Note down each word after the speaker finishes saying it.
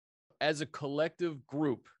as a collective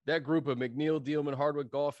group, that group of McNeil, Dielman,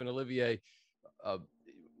 Hardwick, Goff, and Olivier,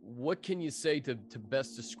 what can you say to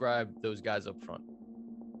best describe those guys up front?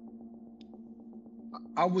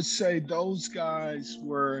 I would say those guys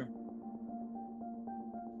were,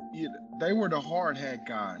 they were the hard hat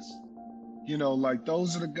guys. Like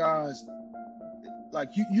those are the guys, like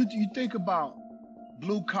you think about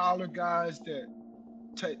blue collar guys that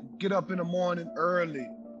get up in the morning early,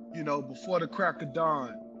 before the crack of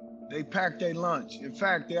dawn. They pack their lunch. In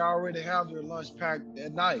fact, they already have their lunch packed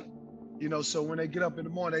at night. So when they get up in the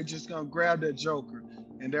morning, they just gonna grab that joker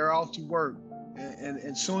and they're off to work. And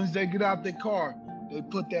as soon as they get out their car, they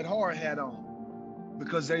put that hard hat on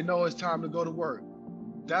because they know it's time to go to work.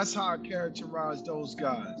 That's how I characterize those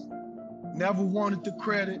guys. Never wanted the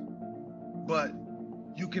credit, but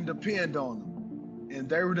you can depend on them. And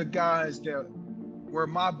they were the guys that were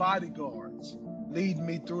my bodyguards, lead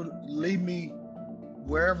me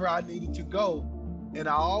wherever I needed to go. And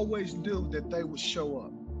I always knew that they would show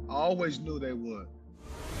up. I always knew they would.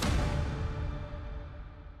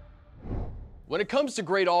 When it comes to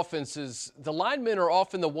great offenses, the linemen are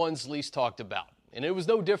often the ones least talked about. And it was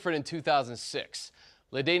no different in 2006.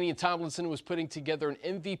 LaDainian Tomlinson was putting together an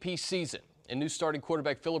MVP season, and new starting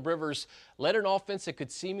quarterback Phillip Rivers led an offense that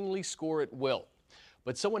could seemingly score at will.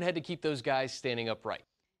 But someone had to keep those guys standing upright.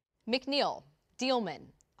 McNeil, Dielman,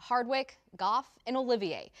 Hardwick, Goff, and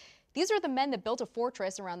Olivier. These are the men that built a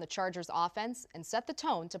fortress around the Chargers offense and set the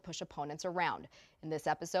tone to push opponents around. In this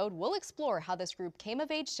episode, we'll explore how this group came of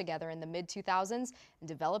age together in the mid-2000s and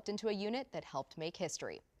developed into a unit that helped make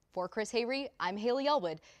history. For Chris Hayre, I'm Haley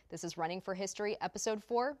Elwood. This is Running for History, Episode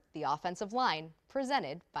 4, The Offensive Line,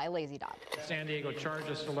 presented by Lazy Dog. San Diego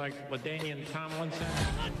Chargers select LaDainian Tomlinson.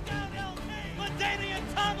 Touchdown, LT! LaDainian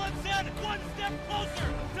Tomlinson, one step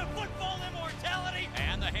closer to football immortality.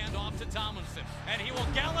 And the handoff to Tomlinson, and he will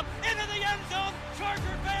gallop into the end zone.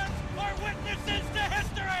 Charger fans are witnesses to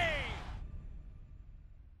history.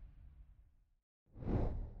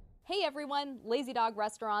 Hey everyone, Lazy Dog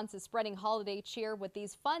Restaurants is spreading holiday cheer with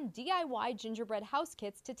these fun DIY gingerbread house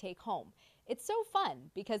kits to take home. It's so fun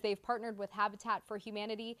because they've partnered with Habitat for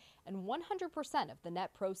Humanity, and 100% of the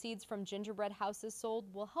net proceeds from gingerbread houses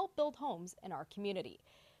sold will help build homes in our community.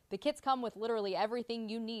 The kits come with literally everything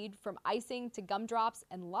you need, from icing to gumdrops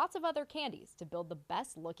and lots of other candies to build the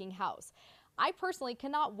best looking house. I personally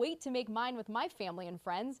cannot wait to make mine with my family and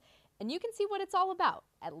friends, and you can see what it's all about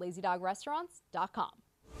at lazydogrestaurants.com.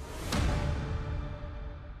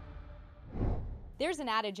 There's an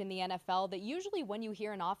adage in the NFL that usually when you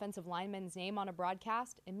hear an offensive lineman's name on a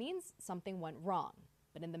broadcast, it means something went wrong.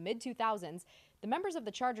 But in the mid-2000s, the members of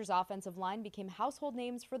the Chargers offensive line became household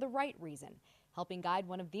names for the right reason, helping guide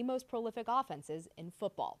one of the most prolific offenses in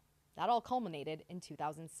football. That all culminated in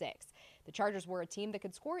 2006. The Chargers were a team that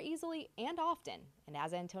could score easily and often, and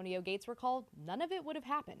as Antonio Gates recalled, none of it would have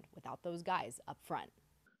happened without those guys up front.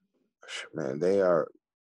 Man, they are,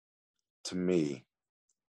 to me,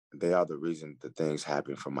 they are the reason that things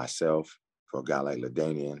happen for myself, for a guy like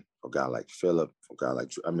LaDainian, for a guy like Phillip, for a guy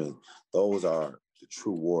like, those are the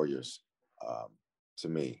true warriors to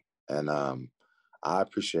me. And I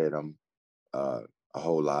appreciate them a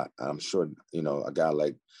whole lot. I'm sure, a guy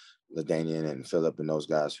like LaDainian and Phillip and those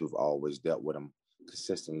guys who've always dealt with them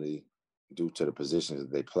consistently due to the positions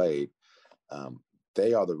that they played,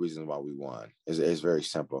 they are the reason why we won. It's very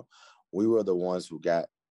simple. We were the ones who got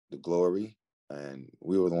the glory, and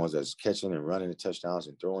we were the ones that's catching and running the touchdowns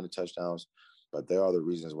and throwing the touchdowns, but they are the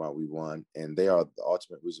reasons why we won, and they are the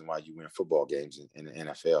ultimate reason why you win football games in the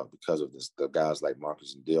NFL, because of the guys like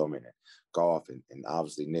Marcus and Dielman and Goff and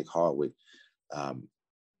obviously Nick Hardwick.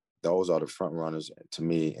 Those are the front runners to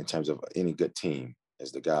me in terms of any good team,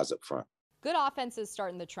 is the guys up front. Good offenses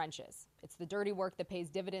start in the trenches. It's the dirty work that pays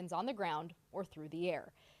dividends on the ground or through the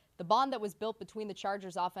air. The bond that was built between the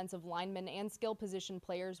Chargers offensive linemen and skill position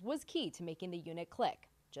players was key to making the unit click.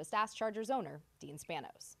 Just ask Chargers owner Dean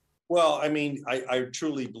Spanos. Well, I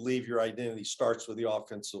truly believe your identity starts with the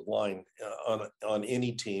offensive line on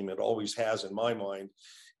any team. It always has in my mind.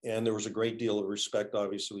 And there was a great deal of respect,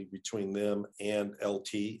 obviously, between them and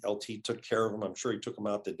LT. LT took care of them. I'm sure he took them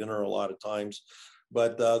out to dinner a lot of times.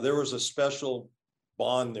 But there was a special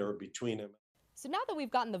bond there between them. So now that we've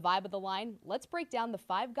gotten the vibe of the line, let's break down the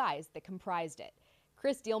 5 guys that comprised it.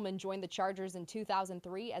 Chris Dielman joined the Chargers in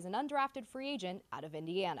 2003 as an undrafted free agent out of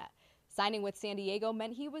Indiana. Signing with San Diego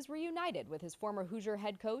meant he was reunited with his former Hoosier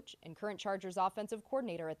head coach and current Chargers offensive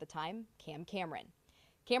coordinator at the time, Cam Cameron.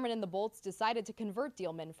 Cameron and the Bolts decided to convert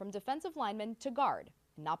Dielman from defensive lineman to guard,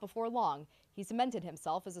 and not before long, he cemented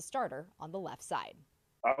himself as a starter on the left side.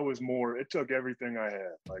 I was more, it took everything I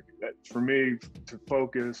had. Like that, for me to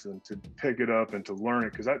focus and to pick it up and to learn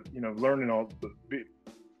it. Cause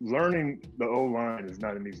learning the O-line is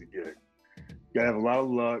not an easy gig. You gotta have a lot of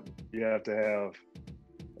luck. You have to have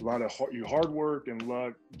a lot of hard work and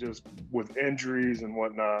luck just with injuries and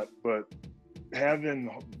whatnot. But having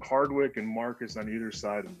Hardwick and Marcus on either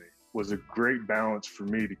side of me was a great balance for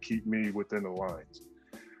me to keep me within the lines.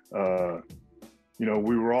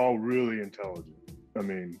 We were all really intelligent. I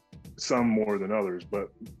mean, some more than others,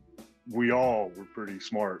 but we all were pretty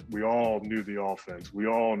smart. We all knew the offense. We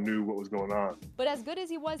all knew what was going on. But as good as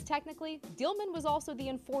he was technically, Dillman was also the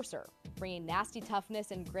enforcer, bringing nasty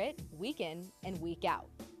toughness and grit week in and week out.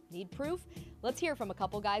 Need proof? Let's hear from a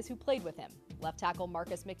couple guys who played with him. Left tackle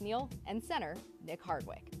Marcus McNeil and center Nick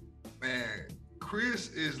Hardwick. Man, Chris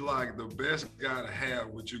is like the best guy to have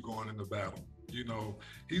with you going into battle.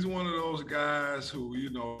 He's one of those guys who,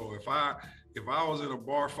 if I was in a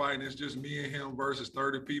bar fight and it's just me and him versus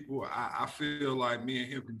 30 people, I feel like me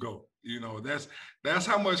and him can go. That's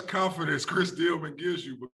how much confidence Chris Dillman gives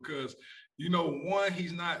you because, one,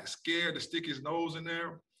 he's not scared to stick his nose in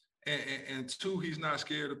there. And two, he's not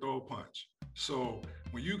scared to throw a punch. So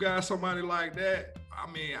when you got somebody like that, I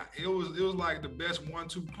mean, it was like the best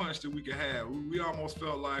 1-2 punch that we could have. We almost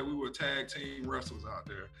felt like we were tag team wrestlers out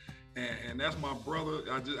there. And that's my brother.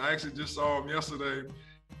 I actually just saw him yesterday.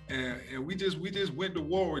 And we just went to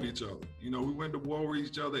war with each other. We went to war with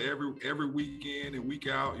each other every weekend and week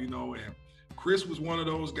out, and Chris was one of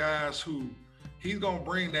those guys who he's going to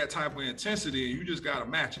bring that type of intensity and you just got to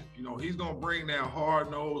match it. He's going to bring that hard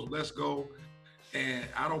nose, let's go. And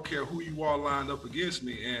I don't care who you are lined up against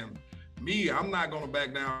me. And me, I'm not going to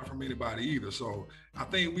back down from anybody either. So I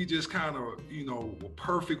think we just kind of, were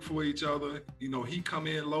perfect for each other. He come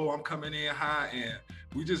in low, I'm coming in high, and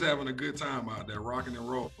we just having a good time out there, rocking and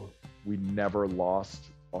rolling. We never lost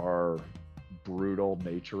our brutal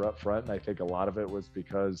nature up front. And I think a lot of it was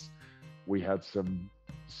because we had some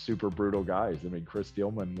super brutal guys. I mean, Chris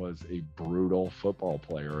Dillman was a brutal football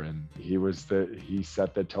player, and he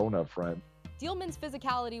set the tone up front. Dillman's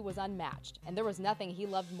physicality was unmatched, and there was nothing he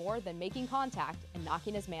loved more than making contact and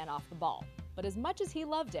knocking his man off the ball. But as much as he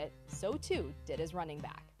loved it, so too did his running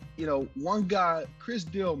back. One guy, Chris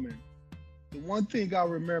Dillman, the one thing I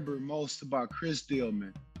remember most about Chris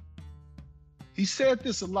Dillman, he said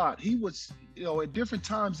this a lot. He was, at different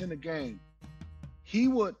times in the game, he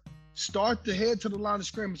would start to head to the line of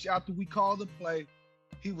scrimmage after we called the play.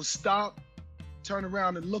 He would stop, turn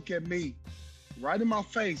around and look at me right in my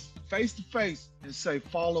face to face, and say,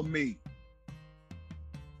 "Follow me."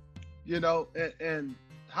 And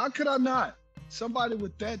how could I not? Somebody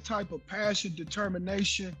with that type of passion,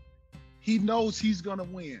 determination, he knows he's gonna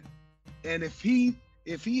win. And if he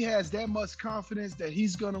has that much confidence that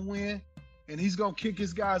he's gonna win and he's gonna kick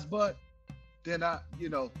his guy's butt, then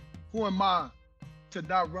who am I to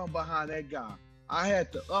not run behind that guy? I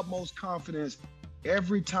had the utmost confidence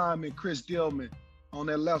every time in Chris Dillman on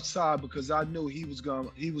that left side because I knew he was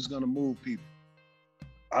gonna move people.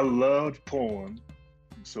 I loved pulling.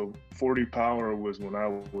 So 40 power was when I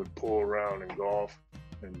would pull around in golf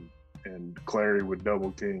and Clary would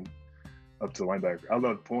double team up to linebacker. I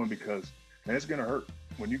loved pulling because, man, it's gonna hurt.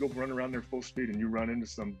 When you go run around there full speed and you run into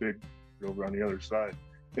some big over on the other side,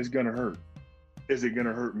 it's gonna hurt. Is it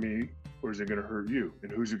gonna hurt me or is it gonna hurt you?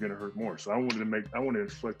 And who's it gonna hurt more? So I wanted to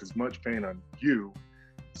inflict as much pain on you.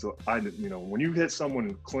 So when you hit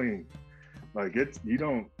someone clean, like you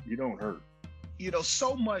don't hurt.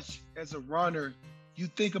 So much as a runner, you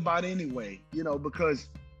think about anyway, because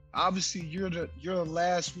obviously you're the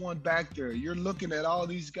last one back there. You're looking at all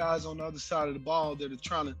these guys on the other side of the ball that are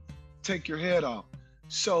trying to take your head off.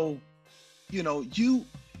 So, you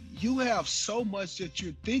have so much that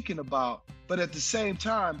you're thinking about, but at the same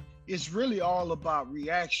time, it's really all about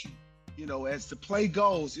reaction. As the play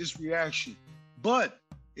goes, it's reaction. But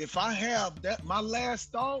if I have that, my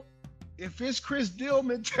last thought, if it's Chris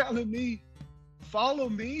Dillman telling me, follow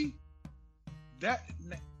me, that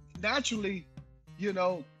naturally,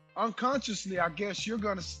 unconsciously, I guess you're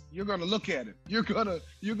gonna look at him. You're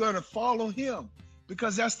gonna follow him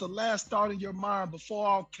because that's the last thought in your mind before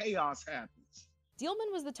all chaos happens.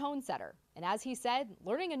 Dillman was the tone setter, and as he said,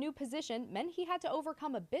 learning a new position meant he had to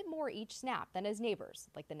overcome a bit more each snap than his neighbors,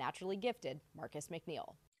 like the naturally gifted Marcus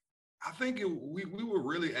McNeil. I think we were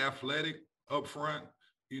really athletic up front.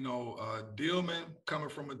 Dillman coming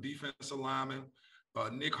from a defensive lineman.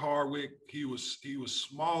 Nick Hardwick, he was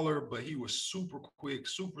smaller, but he was super quick,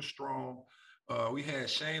 super strong. We had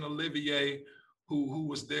Shane Olivier, who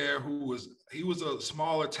was there, he was a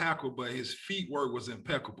smaller tackle, but his feet work was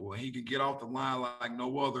impeccable, and he could get off the line like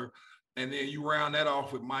no other. And then you round that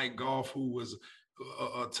off with Mike Goff, who was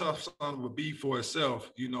a tough son of a beat for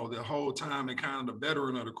itself, you know, the whole time, and kind of the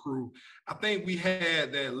veteran of the crew. I think we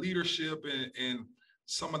had that leadership and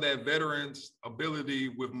some of that veterans ability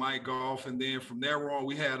with Mike Goff. And then from there on,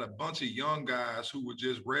 we had a bunch of young guys who were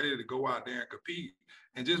just ready to go out there and compete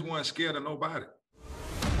and just weren't scared of nobody.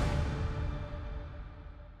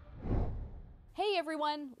 Hey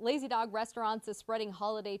everyone, Lazy Dog Restaurants is spreading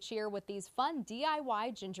holiday cheer with these fun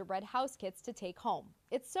DIY gingerbread house kits to take home.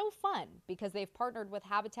 It's so fun because they've partnered with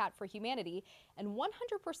Habitat for Humanity, and 100%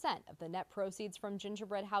 of the net proceeds from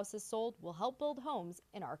gingerbread houses sold will help build homes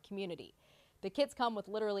in our community. The kits come with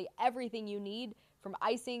literally everything you need, from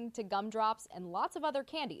icing to gumdrops and lots of other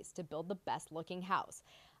candies to build the best looking house.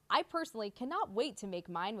 I personally cannot wait to make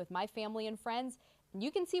mine with my family and friends, and you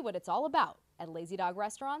can see what it's all about at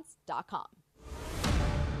lazydogrestaurants.com.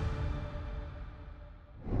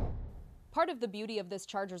 Part of the beauty of this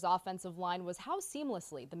Chargers offensive line was how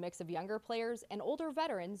seamlessly the mix of younger players and older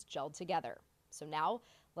veterans gelled together. So now,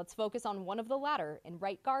 let's focus on one of the latter in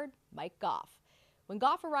right guard, Mike Goff. When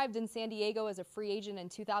Goff arrived in San Diego as a free agent in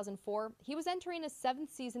 2004, he was entering his 7th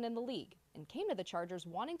season in the league and came to the Chargers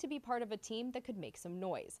wanting to be part of a team that could make some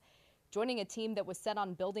noise. Joining a team that was set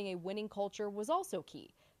on building a winning culture was also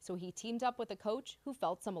key, so he teamed up with a coach who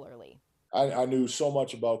felt similarly. I knew so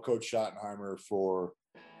much about Coach Schottenheimer for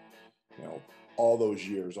all those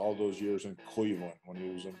years in Cleveland, when he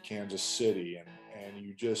was in Kansas City, and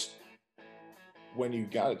you just, when you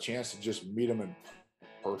got a chance to just meet him in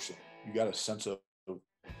person, you got a sense of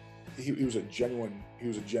he was a genuine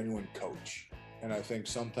coach. And I think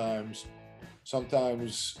sometimes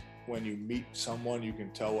when you meet someone, you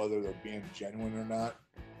can tell whether they're being genuine or not.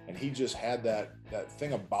 And he just had that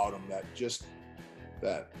thing about him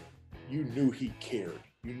that you knew he cared.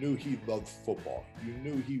 You knew he loved football. You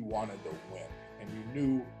knew he wanted to win. And you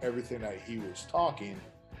knew everything that he was talking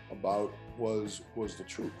about was the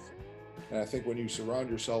truth. And I think when you surround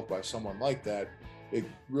yourself by someone like that, it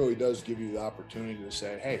really does give you the opportunity to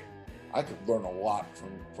say, hey, I could learn a lot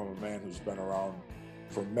from a man who's been around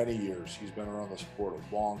for many years. He's been around the sport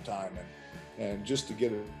a long time. And just to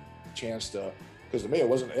get a chance to, because to me,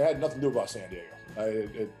 it had nothing to do about San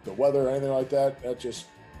Diego. The weather or anything like that,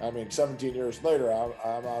 17 years later,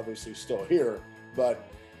 I'm obviously still here, but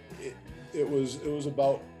it was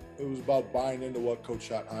about buying into what Coach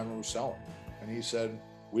Schottenheimer was selling. And he said,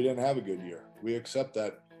 we didn't have a good year. We accept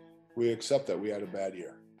that we had a bad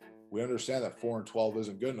year. We understand that 4-12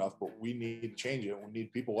 isn't good enough, but we need to change it. We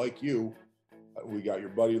need people like you. We got your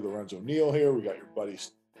buddy Lorenzo Neal here. We got your buddy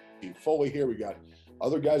Steve Foley here. We got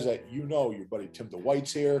other guys that your buddy Tim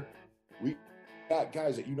DeWhite's here. We got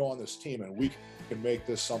guys that on this team, and we can make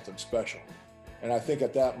this something special. And I think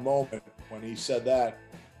at that moment when he said that,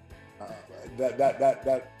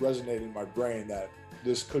 that resonated in my brain that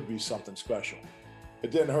this could be something special.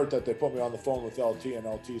 It didn't hurt that they put me on the phone with LT, and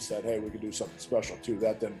LT said, hey, we could do something special too.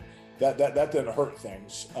 That didn't hurt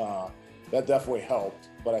things. That definitely helped.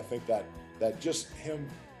 But I think that just him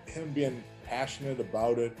being passionate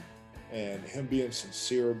about it and him being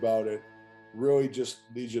sincere about it really just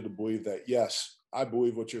leads you to believe that, yes, I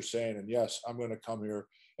believe what you're saying, and yes, I'm going to come here,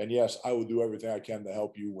 and yes, I will do everything I can to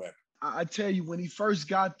help you win. I tell you, when he first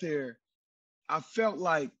got there, I felt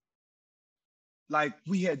like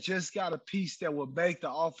we had just got a piece that would make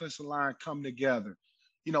the offensive line come together.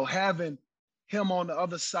 Having him on the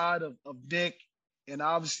other side of Nick, and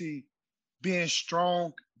obviously being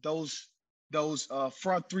strong, those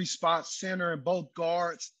front three spots, center and both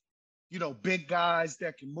guards, big guys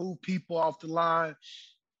that can move people off the line.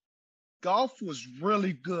 Goff was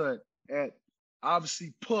really good at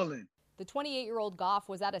obviously pulling. The 28-year-old Goff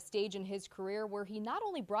was at a stage in his career where he not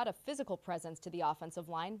only brought a physical presence to the offensive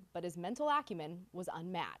line, but his mental acumen was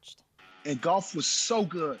unmatched. And Goff was so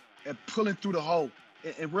good at pulling through the hole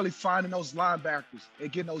and really finding those linebackers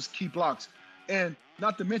and getting those key blocks. And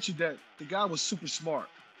not to mention that the guy was super smart.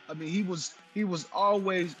 He was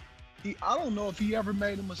always, I don't know if he ever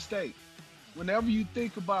made a mistake. Whenever you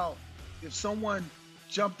think about if someone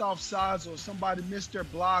jumped off sides or somebody missed their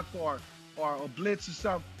block or a blitz or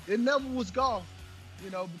something, it never was Goff,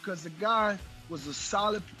 because the guy was a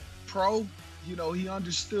solid pro. He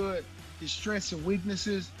understood his strengths and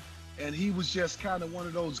weaknesses, and he was just kind of one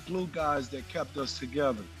of those glue guys that kept us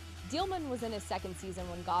together. Dielman was in his 2nd season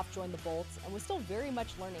when Goff joined the Bolts and was still very much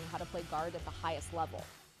learning how to play guard at the highest level.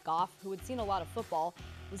 Goff, who had seen a lot of football,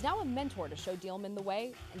 was now a mentor to show Dielman the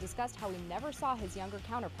way and discussed how he never saw his younger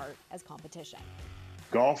counterpart as competition.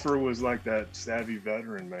 Golfer was like that savvy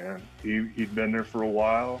veteran, man. He'd been there for a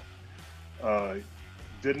while.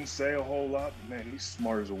 didn't say a whole lot, but man, he's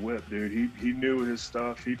smart as a whip, dude. He knew his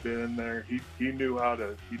stuff. He'd been in there. He knew how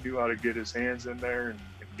to get his hands in there and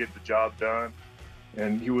get the job done.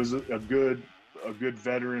 And he was a good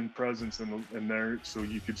veteran presence in there, so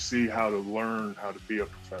you could see how to learn how to be a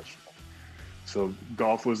professional. So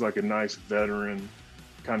Goff was like a nice veteran,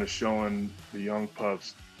 kind of showing the young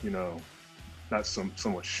pups, not so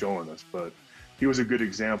much showing us, but he was a good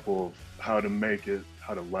example of how to make it,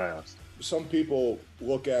 how to last. Some people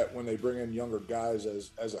look at when they bring in younger guys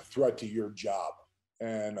as a threat to your job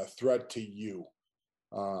and a threat to you.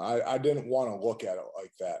 I didn't want to look at it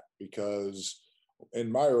like that, because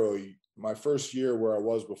in my first year where I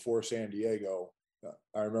was before San Diego,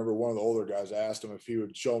 I remember one of the older guys, I asked him if he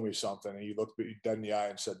would show me something, and he looked me dead in the eye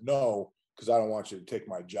and said, no, because I don't want you to take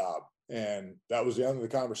my job. And that was the end of the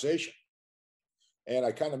conversation. And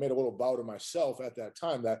I kind of made a little vow to myself at that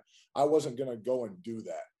time that I wasn't going to go and do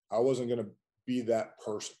that. I wasn't going to be that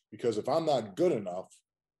person, because if I'm not good enough,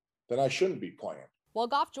 then I shouldn't be playing. While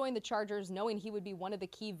Goff joined the Chargers knowing he would be one of the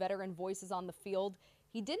key veteran voices on the field,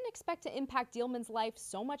 he didn't expect to impact Dielman's life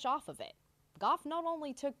so much off of it. Goff not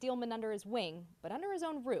only took Dielman under his wing, but under his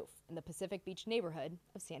own roof in the Pacific Beach neighborhood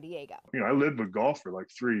of San Diego. I lived with Goff for like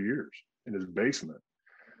 3 years in his basement.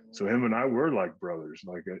 So him and I were like brothers.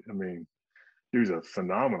 He was a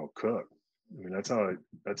phenomenal cook. That's how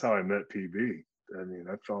I met PB.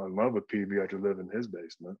 I fell in love with PB after living in his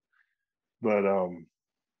basement. But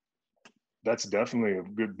that's definitely a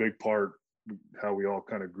good big part how we all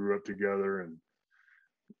kind of grew up together, and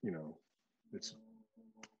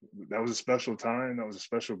that was a special time. That was a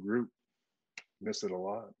special group. Miss it a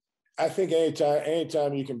lot. I think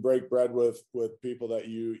anytime you can break bread with people that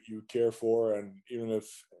you care for, and even if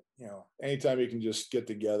anytime you can just get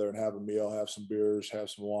together and have a meal, have some beers, have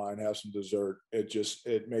some wine, have some dessert,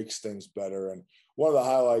 it makes things better. And one of the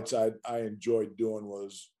highlights I enjoyed doing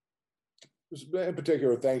was in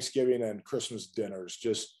particular Thanksgiving and Christmas dinners.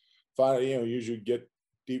 Just finally, usually get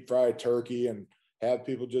deep fried turkey and have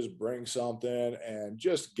people just bring something and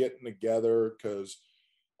just getting together, because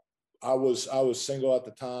I was single at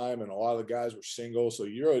the time, and a lot of the guys were single, so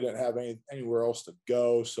you really didn't have anywhere else to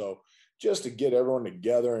go. So just to get everyone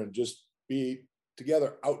together and just be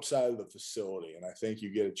together outside of the facility. And I think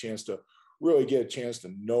you get a chance to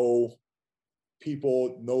know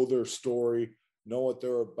people, know their story, know what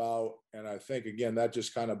they're about. And I think, again, that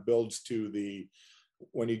just kind of builds to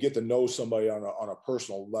when you get to know somebody on a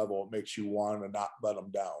personal level, it makes you want to not let them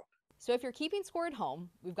down. So if you're keeping score at home,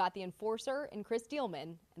 we've got the enforcer in Chris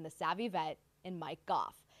Dielman and the savvy vet in Mike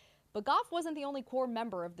Goff. But Goff wasn't the only core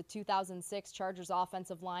member of the 2006 Chargers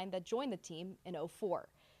offensive line that joined the team in 2004.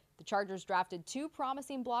 The Chargers drafted 2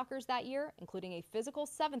 promising blockers that year, including a physical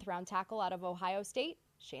 7th-round tackle out of Ohio State,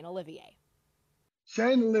 Shane Olivier.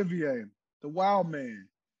 Shane Olivier, the wild man.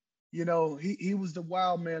 He was the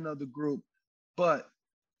wild man of the group. But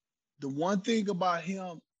the one thing about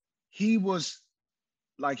him, he was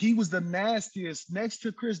the nastiest, next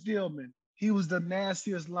to Chris Dielman. He was the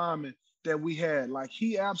nastiest lineman that we had.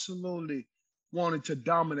 He absolutely wanted to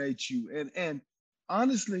dominate you. And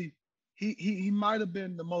honestly, he might have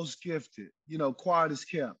been the most gifted, quiet as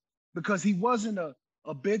kept, because he wasn't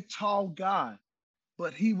a big, tall guy,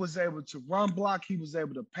 but he was able to run block. He was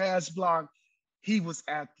able to pass block. He was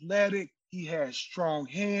athletic. He had strong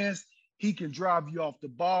hands. He can drive you off the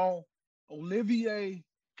ball. Olivier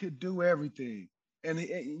could do everything. And,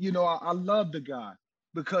 I love the guy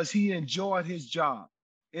because he enjoyed his job.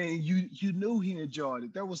 And you knew he enjoyed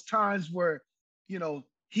it. There was times where,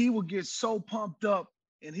 he would get so pumped up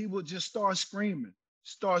and he would just start screaming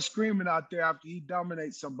out there after he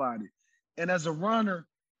dominates somebody. And as a runner,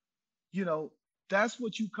 that's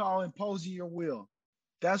what you call imposing your will.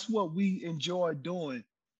 That's what we enjoyed doing,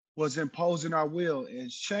 was imposing our will.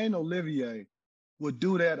 And Shane Olivier would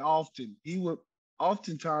do that often. He would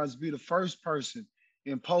oftentimes be the first person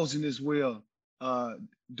imposing his will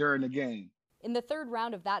during the game. In the 3rd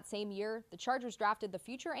round of that same year, the Chargers drafted the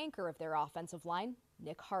future anchor of their offensive line,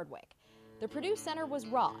 Nick Hardwick. The Purdue center was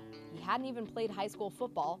raw. He hadn't even played high school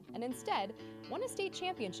football and instead won a state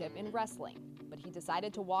championship in wrestling. But he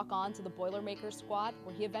decided to walk on to the Boilermakers squad,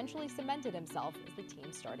 where he eventually cemented himself as the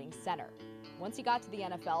team's starting center. Once he got to the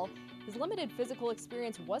NFL, his limited physical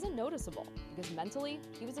experience wasn't noticeable because mentally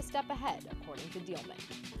he was a step ahead, according to Dielman.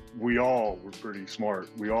 We all were pretty smart.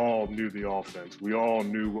 We all knew the offense. We all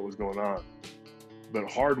knew what was going on. But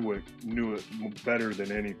Hardwick knew it better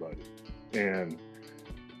than anybody. And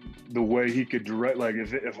the way he could direct,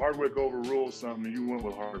 if Hardwick overrules something, you went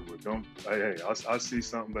with Hardwick. I see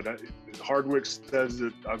something, but Hardwick says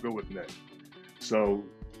it, I'll go with Nick. So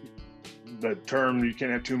that term, you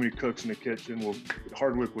can't have too many cooks in the kitchen. Well,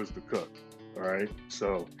 Hardwick was the cook, all right?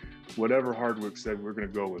 So whatever Hardwick said, we're going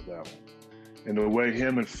to go with that one. And the way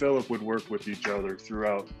him and Philip would work with each other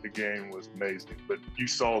throughout the game was amazing. But you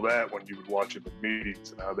saw that when you would watch the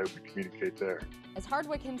meetings and how they would communicate there. As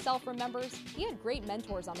Hardwick himself remembers, he had great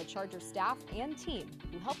mentors on the Chargers staff and team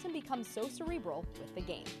who helped him become so cerebral with the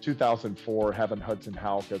game. 2004, having Hudson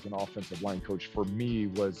Houck as an offensive line coach for me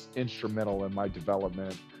was instrumental in my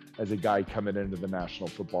development as a guy coming into the National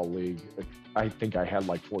Football League. I think I had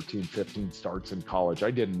like 14, 15 starts in college.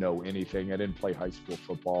 I didn't know anything. I didn't play high school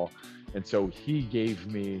football. And so he gave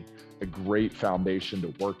me a great foundation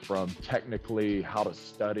to work from, technically, how to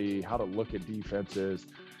study, how to look at defenses.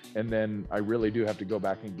 And then I really do have to go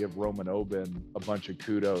back and give Roman Oben a bunch of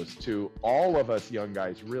kudos to all of us young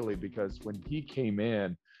guys, really, because when he came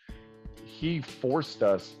in, he forced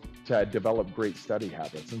us to develop great study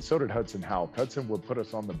habits. And so did Hudson Houck. Hudson would put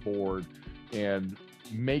us on the board and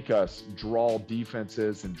make us draw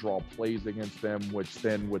defenses and draw plays against them, which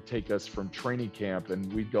then would take us from training camp,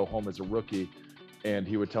 and we'd go home as a rookie and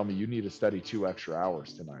he would tell me, you need to study 2 extra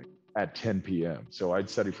hours tonight at 10 p.m. So I'd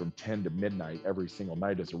study from 10 to midnight every single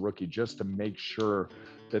night as a rookie just to make sure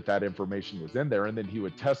that that information was in there. And then he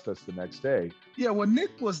would test us the next day. Yeah, well,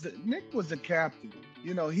 Nick was the captain.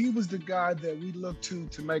 You know, he was the guy that we looked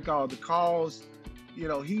to make all the calls. You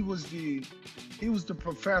know, he was the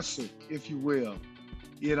professor, if you will.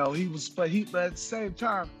 You know, but at the same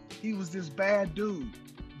time, he was this bad dude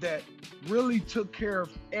that really took care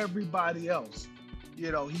of everybody else.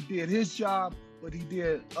 You know, he did his job, but he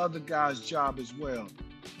did other guys' job as well.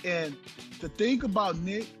 And the thing about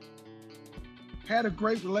Nick, had a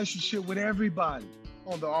great relationship with everybody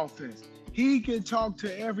on the offense. He can talk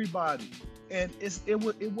to everybody. And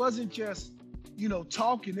it wasn't just, you know,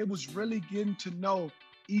 talking. It was really getting to know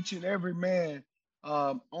each and every man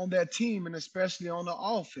on that team, and especially on the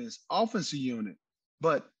offensive unit.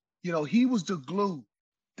 But, you know, he was the glue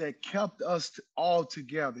that kept us all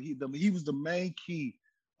together. He was the main key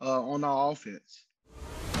on our offense.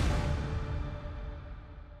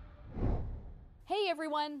 Hey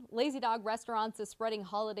everyone, Lazy Dog Restaurants is spreading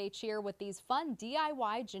holiday cheer with these fun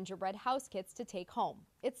DIY gingerbread house kits to take home.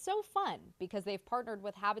 It's so fun because they've partnered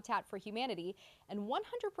with Habitat for Humanity, and 100%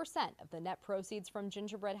 of the net proceeds from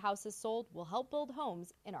gingerbread houses sold will help build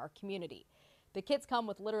homes in our community. The kits come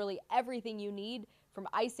with literally everything you need, from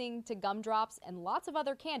icing to gumdrops and lots of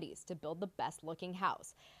other candies to build the best looking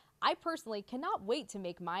house. I personally cannot wait to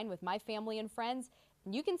make mine with my family and friends,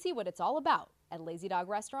 and you can see what it's all about at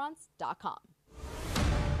lazydogrestaurants.com.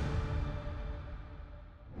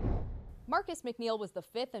 Marcus McNeil was the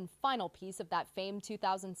fifth and final piece of that famed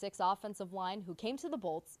 2006 offensive line who came to the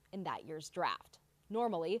Bolts in that year's draft.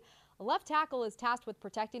 Normally, a left tackle is tasked with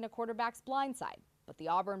protecting a quarterback's blind side, but the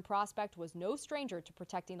Auburn prospect was no stranger to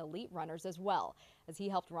protecting elite runners as well, as he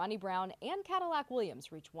helped Ronnie Brown and Cadillac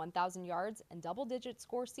Williams reach 1,000 yards and double-digit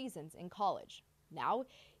score seasons in college. Now,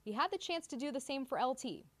 he had the chance to do the same for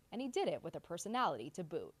LT, and he did it with a personality to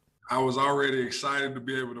boot. I was already excited to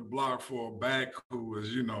be able to block for a back who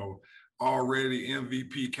was, you know, already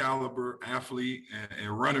MVP caliber athlete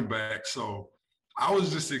and running back. So I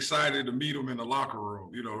was just excited to meet him in the locker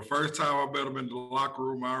room. You know, the first time I met him in the locker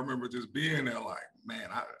room, I remember just being there like, man,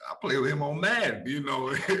 I play with him on Madden, you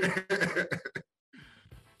know.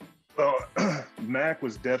 Well, Mac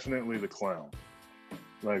was definitely the clown.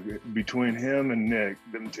 Like, between him and Nick,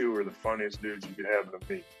 them two were the funniest dudes you could have in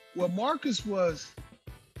a meet. Well, Marcus was,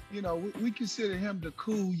 you know, we consider him the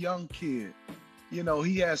cool young kid. You know,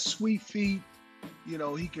 he has sweet feet, you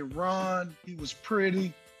know, he can run, he was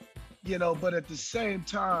pretty, you know, but at the same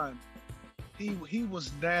time, he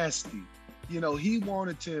was nasty. You know, he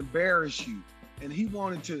wanted to embarrass you, and he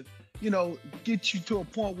wanted to, you know, get you to a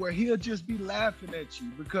point where he'll just be laughing at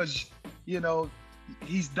you because, you know,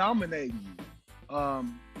 he's dominating you.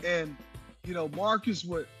 And, you know, Marcus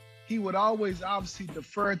would always obviously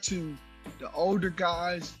defer to the older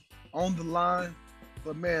guys on the line.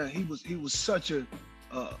 But man, he was such a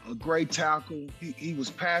great tackle. He was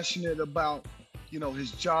passionate about, you know, his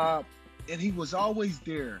job, and he was always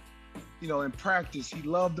there, you know, in practice. He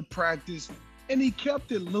loved the practice, and he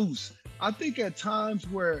kept it loose. I think at times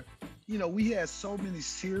where, you know, we had so many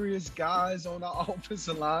serious guys on our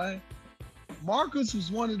offensive line, Marcus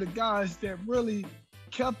was one of the guys that really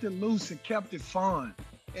kept it loose and kept it fun.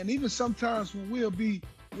 And even sometimes when we'll be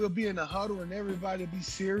in the huddle and everybody be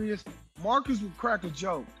serious, Marcus would crack a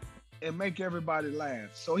joke and make everybody laugh.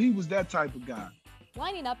 So he was that type of guy.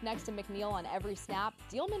 Lining up next to McNeil on every snap,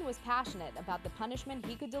 Dielman was passionate about the punishment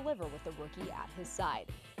he could deliver with the rookie at his side.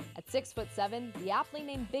 At 6'7", the aptly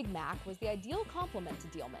named Big Mac was the ideal complement to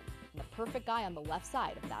Dielman and the perfect guy on the left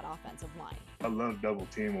side of that offensive line. I love double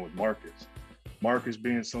teaming with Marcus. Marcus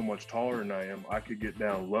being so much taller than I am, I could get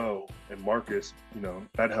down low, and Marcus,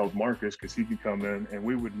 that helped Marcus because he could come in and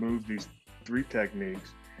we would move these 3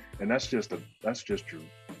 techniques, and that's just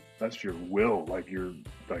your will.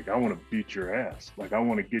 I want to beat your ass. I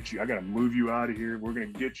want to get you. I got to move you out of here. We're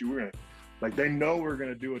going to get you. They know we're going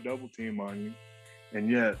to do a double team on you. And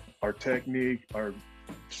yet our technique, our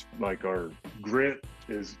grit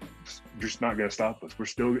is just not going to stop us. We're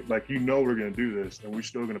still we're going to do this, and we're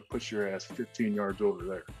still going to push your ass 15 yards over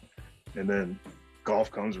there. And then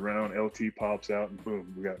golf comes around, LT pops out, and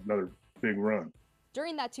boom, we got another big run.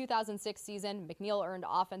 During that 2006 season, McNeil earned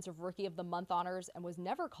Offensive Rookie of the Month honors and was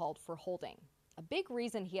never called for holding. A big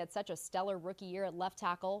reason he had such a stellar rookie year at left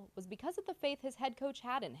tackle was because of the faith his head coach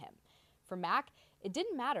had in him. For Mac, it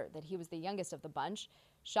didn't matter that he was the youngest of the bunch.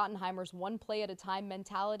 Schottenheimer's one-play-at-a-time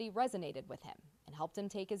mentality resonated with him and helped him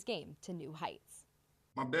take his game to new heights.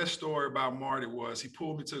 My best story about Marty was he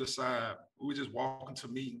pulled me to the side. We were just walking to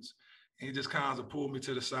meetings, and he just kind of pulled me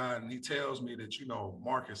to the side, and he tells me that,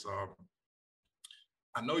 Marcus,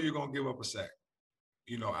 I know you're going to give up a sack.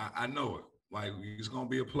 I know it. It's going to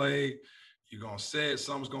be a play. You're going to say it.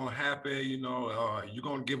 Something's going to happen. You're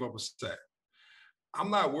going to give up a sack.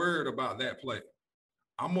 I'm not worried about that play.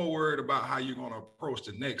 I'm more worried about how you're going to approach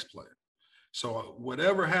the next play. So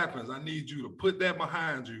whatever happens, I need you to put that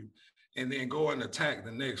behind you and then go and attack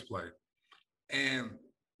the next play. And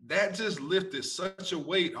that just lifted such a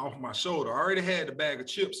weight off my shoulder. I already had the bag of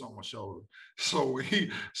chips on my shoulder. So when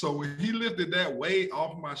he lifted that weight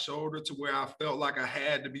off my shoulder to where I felt like I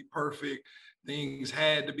had to be perfect, things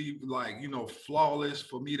had to be flawless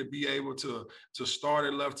for me to be able to start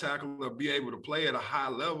at left tackle or be able to play at a high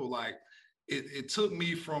level. It took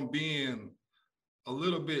me from being a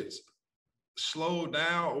little bit slowed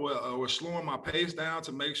down or slowing my pace down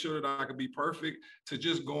to make sure that I could be perfect, to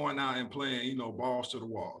just going out and playing, balls to the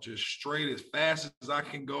wall, just straight as fast as I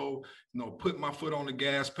can go, put my foot on the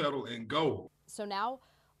gas pedal and go. So now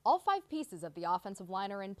all 5 pieces of the offensive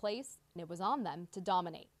line are in place, and it was on them to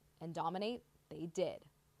dominate. And dominate they did.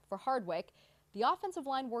 For Hardwick, the offensive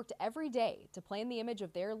line worked every day to play in the image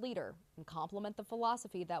of their leader and complement the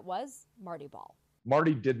philosophy that was Marty Ball.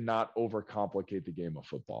 Marty did not overcomplicate the game of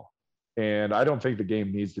football. And I don't think the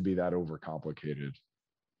game needs to be that overcomplicated.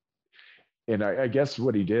 And I guess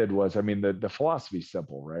what he did was, the philosophy is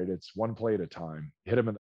simple, right? It's one play at a time. Hit him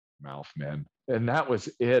in the mouth, man. And that was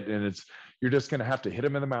it. And you're just going to have to hit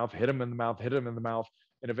him in the mouth, hit him in the mouth, hit him in the mouth.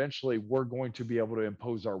 And eventually we're going to be able to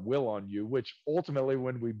impose our will on you, which ultimately,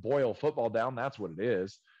 when we boil football down, that's what it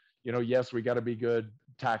is. Yes, we got to be good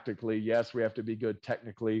tactically. Yes, we have to be good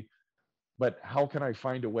technically. But how can I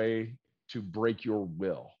find a way to break your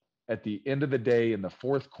will? At the end of the day, in the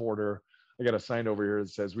fourth quarter, I got a sign over here that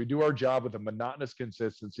says, we do our job with a monotonous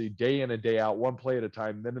consistency, day in and day out, one play at a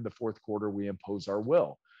time. And then in the fourth quarter, we impose our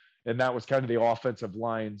will. And that was kind of the offensive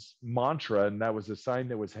line's mantra. And that was a sign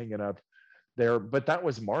that was hanging up there. But that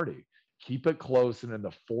was Marty. Keep it close. And in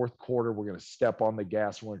the fourth quarter, we're going to step on the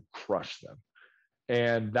gas. We're going to crush them.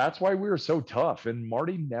 And that's why we were so tough. And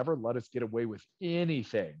Marty never let us get away with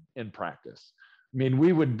anything in practice.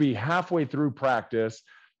 We would be halfway through practice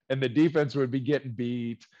and the defense would be getting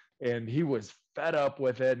beat, and he was fed up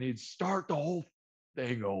with it, and he'd start the whole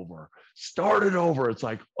thing over, start it over. It's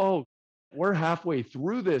like, oh, we're halfway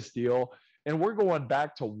through this deal, and we're going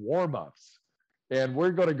back to warm-ups, and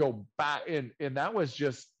we're going to go back. And that was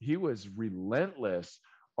just, he was relentless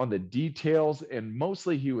on the details, and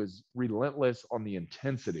mostly he was relentless on the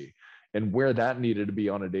intensity and where that needed to be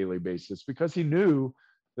on a daily basis, because he knew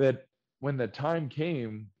that when the time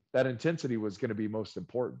came, that intensity was going to be most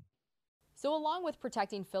important. So along with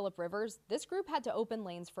protecting Phillip Rivers, this group had to open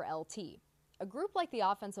lanes for LT. A group like the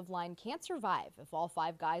offensive line can't survive if all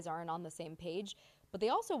 5 guys aren't on the same page, but they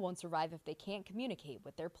also won't survive if they can't communicate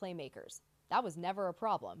with their playmakers. That was never a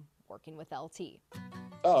problem working with LT.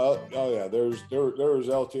 Oh yeah, there was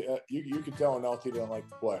LT. You could tell when LT didn't like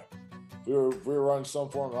to play. If we were running some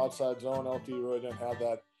form of outside zone, LT really didn't have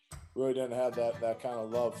that. That kind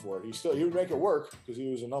of love for it. He would make it work because he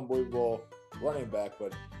was an unbelievable running back,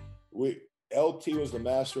 but LT was the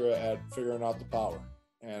master at figuring out the power.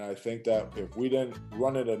 And I think that if we didn't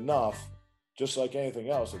run it enough, just like anything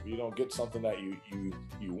else, if you don't get something that you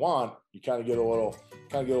want, you kind of get a little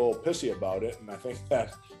pissy about it. And I think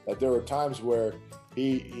that there were times where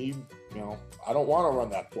he I don't want to run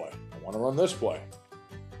that play. I want to run this play.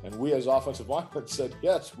 And we as offensive linemen said,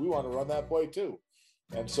 yes, we want to run that play too.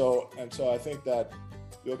 And so I think that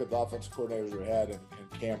you look at the offensive coordinators we had in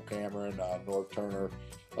Cam Cameron, North Turner,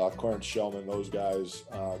 Clarence Shellman, those guys,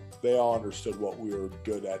 they all understood what we were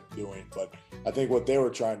good at doing. But I think what they were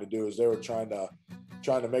trying to do is they were trying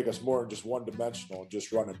to make us more than just one-dimensional and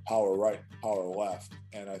just running power right and power left.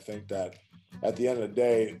 And I think that at the end of the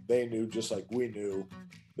day, they knew, just like we knew,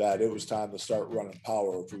 that it was time to start running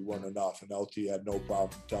power if we weren't enough. And LT had no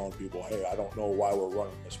problem telling people, hey, I don't know why we're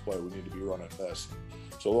running this play. We need to be running this.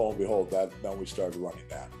 So lo and behold, then we started running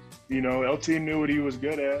that. You know, LT knew what he was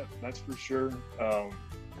good at, that's for sure.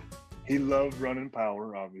 He loved running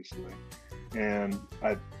power, obviously. And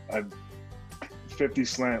I 50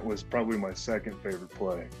 slant was probably my second favorite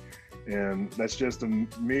play. And that's just a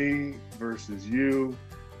me versus you.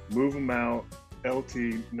 Move him out. LT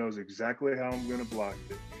knows exactly how I'm going to block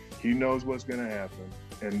it. He knows what's going to happen.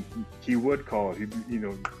 And he would call it.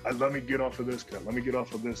 Let me get off of this cut. Let me get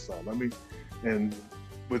off of this side. And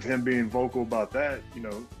with him being vocal about that, you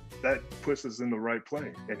know, that puts us in the right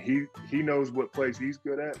play. And he knows what plays he's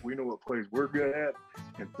good at. We know what plays we're good at.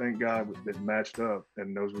 And thank God that matched up.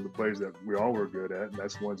 And those were the plays that we all were good at. And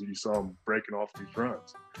that's the ones that you saw him breaking off these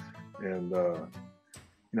runs. And,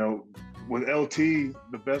 you know, with LT,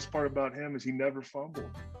 the best part about him is he never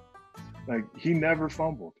fumbled. Like, he never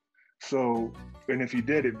fumbled. So, and if he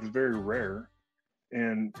did, it was very rare.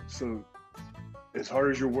 And so, as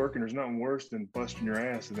hard as you're working, there's nothing worse than busting your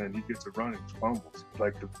ass and then he gets a run and fumbles.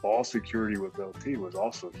 Like, the ball security with LT was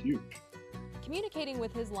also huge. Communicating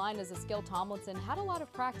with his line is a skill Tomlinson had a lot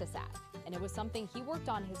of practice at, and it was something he worked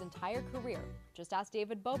on his entire career. Just ask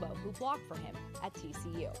David Bobo, who blocked for him at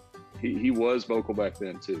TCU. He was vocal back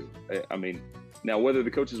then too. I mean, now whether the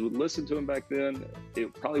coaches would listen to him back then,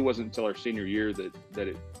 it probably wasn't until our senior year that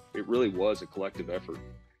it really was a collective effort.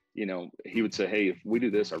 You know, he would say, hey, if we do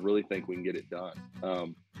this, I really think we can get it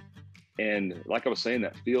done. And like I was saying,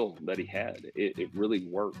 that feel that he had, it really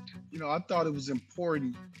worked. You know, I thought it was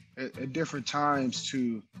important at different times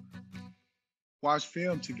to watch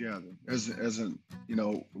film together as a, you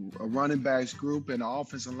know, a running backs group and an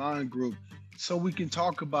offensive line group, so we can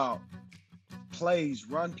talk about plays,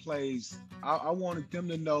 run plays. I wanted them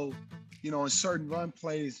to know, you know, in certain run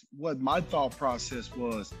plays, what my thought process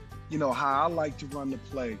was, you know, how I like to run the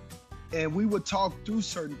play. And we would talk through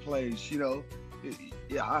certain plays, you know.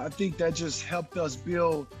 Yeah, I think that just helped us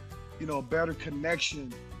build, you know, a better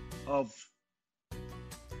connection of,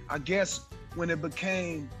 I guess, when it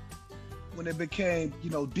became, you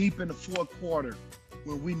know, deep in the fourth quarter,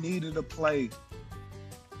 when we needed a play,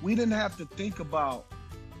 we didn't have to think about,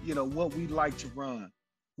 you know, what we like to run.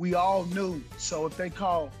 We all knew. So if they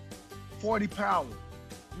called 40 power,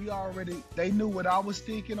 they knew what I was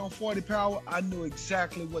thinking on 40 power. I knew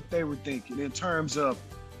exactly what they were thinking in terms of,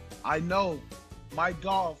 I know Mike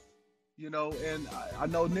Goff, you know, and I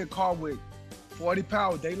know Nick Harwick, 40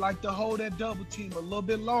 power, they like to hold that double team a little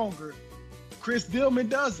bit longer. Chris Dillman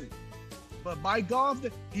doesn't, but Mike Goff,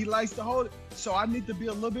 he likes to hold it. So I need to be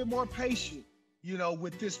a little bit more patient, you know,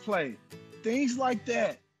 with this play. Things like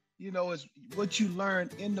that, you know, is what you learn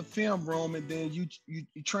in the film room, and then you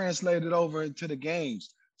translate it over into the games.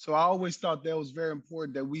 So I always thought that was very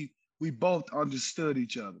important that we both understood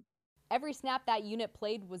each other. Every snap that unit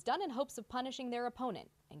played was done in hopes of punishing their opponent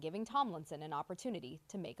and giving Tomlinson an opportunity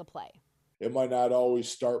to make a play. It might not always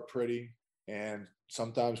start pretty, and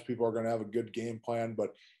sometimes people are going to have a good game plan,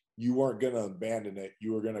 but you weren't going to abandon it.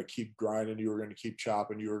 You were going to keep grinding. You were going to keep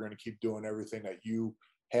chopping. You were going to keep doing everything that you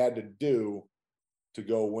had to do to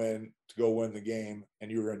go win the game,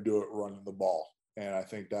 and you were going to do it running the ball. And I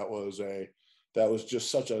think that was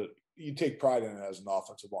just such a, you take pride in it as an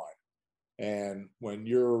offensive line. And when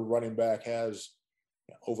your running back has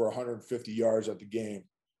over 150 yards at the game,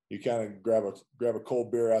 you kind of grab a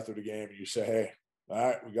cold beer after the game and you say, hey, all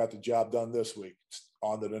right, we got the job done this week.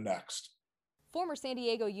 On to the next. Former San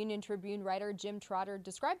Diego Union Tribune writer Jim Trotter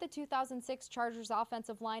described the 2006 Chargers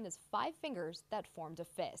offensive line as 5 fingers that formed a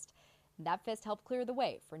fist. And that fist helped clear the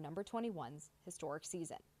way for number 21's historic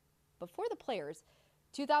season. But for the players,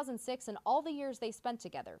 2006 and all the years they spent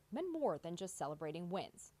together meant more than just celebrating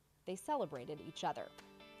wins. They celebrated each other.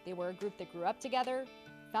 They were a group that grew up together,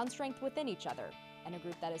 found strength within each other, and a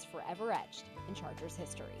group that is forever etched in Chargers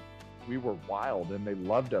history. We were wild, and they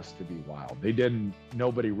loved us to be wild.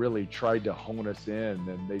 Nobody really tried to hone us in,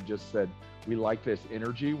 and they just said, we like this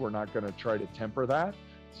energy. We're not going to try to temper that.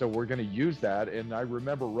 So we're going to use that. And I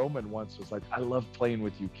remember Roman once was like, I love playing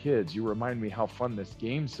with you kids. You remind me how fun this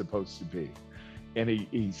game's supposed to be. And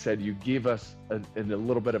he said, you give us a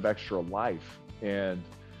little bit of extra life. And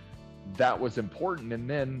that was important. And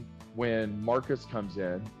then when Marcus comes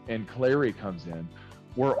in and Clary comes in,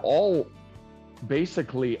 we're all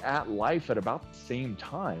basically at life at about the same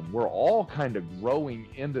time. We're all kind of growing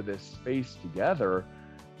into this space together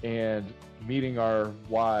and meeting our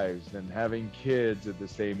wives and having kids at the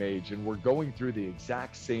same age. And we're going through the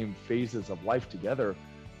exact same phases of life together.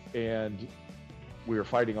 And we were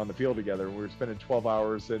fighting on the field together. We were spending 12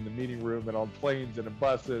 hours in the meeting room and on planes and in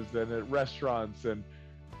buses and at restaurants. And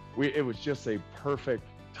it was just a perfect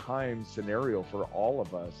time scenario for all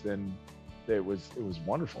of us. And it was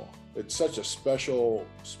wonderful. It's such a special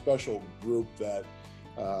group that,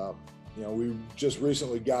 we just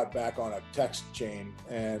recently got back on a text chain,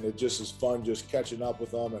 and it just is fun just catching up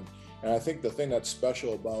with them. And I think the thing that's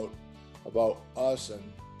special about us and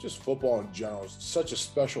just football in general is such a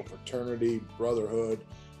special fraternity, brotherhood,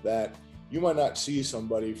 that you might not see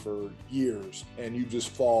somebody for years and you just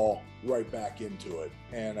fall right back into it.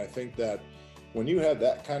 And I think that when you have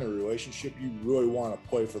that kind of relationship, you really want to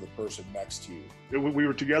play for the person next to you. We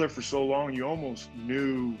were together for so long, you almost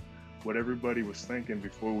knew what everybody was thinking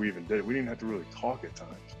before we even did it. We didn't have to really talk at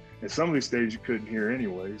times. And some of these stages you couldn't hear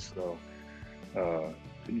anyway. So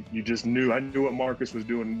you just knew. I knew what Marcus was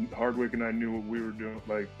doing. Hardwick and I knew what we were doing.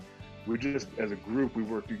 Like, we just, as a group, we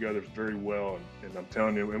worked together very well. And I'm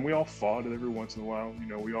telling you, and we all fought every once in a while.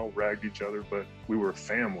 We all ragged each other, but we were a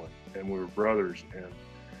family and we were brothers.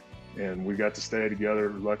 And we got to stay together,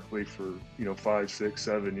 luckily, for 5, 6,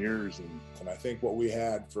 7 years. And I think what we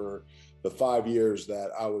had for the 5 years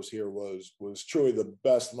that I was here was truly the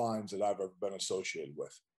best lines that I've ever been associated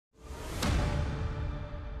with.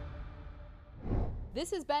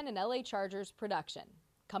 This has been an LA Chargers production.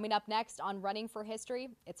 Coming up next on Running for History,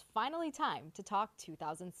 it's finally time to talk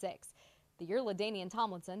 2006, the year LaDainian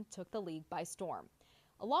Tomlinson took the league by storm.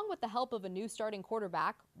 Along with the help of a new starting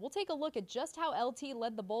quarterback, we'll take a look at just how LT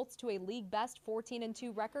led the Bolts to a league-best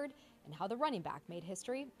 14-2 record and how the running back made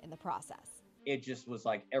history in the process. It just was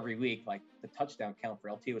like every week, like the touchdown count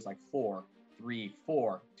for LT was like 4, 3,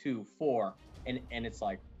 4, 2, 4. And it's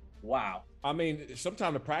like, wow. I mean,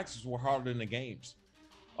 sometimes the practices were harder than the games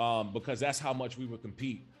because that's how much we would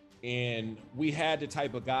compete. And we had the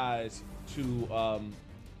type of guys to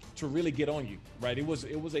really get on you, right? It was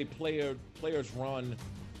a players run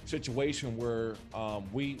situation where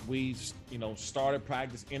we started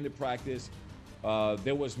practice, ended practice.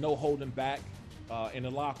 There was no holding back in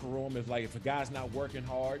the locker room. It's like if a guy's not working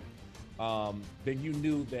hard, then you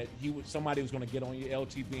knew that somebody was going to get on you.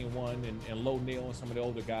 LT being one, and Low Neal and some of the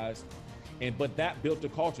older guys. But that built the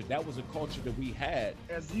culture. That was a culture that we had.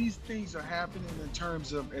 As these things are happening in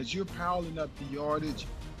terms of as you're piling up the yardage,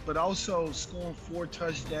 but also scoring 4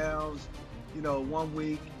 touchdowns, 1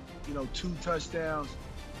 week, 2 touchdowns,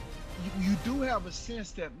 you do have a sense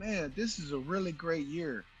that, man, this is a really great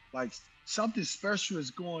year. Like, something special is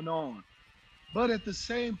going on. But at the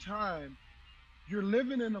same time, you're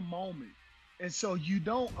living in a moment. And so you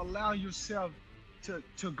don't allow yourself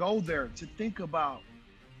to go there, to think about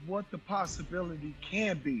what the possibility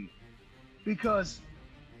can be. Because,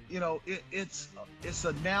 it's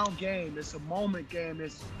a now game, it's a moment game,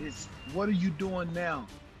 it's what are you doing now?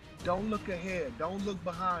 Don't look ahead, don't look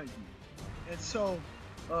behind you. And so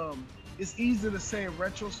it's easy to say in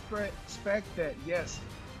retrospect that, yes,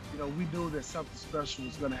 we knew that something special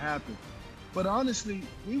was going to happen. But honestly,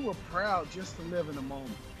 we were proud just to live in the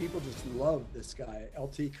moment. People just loved this guy.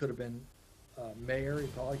 LT could have been mayor. He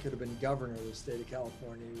probably could have been governor of the state of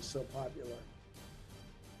California. He was so popular.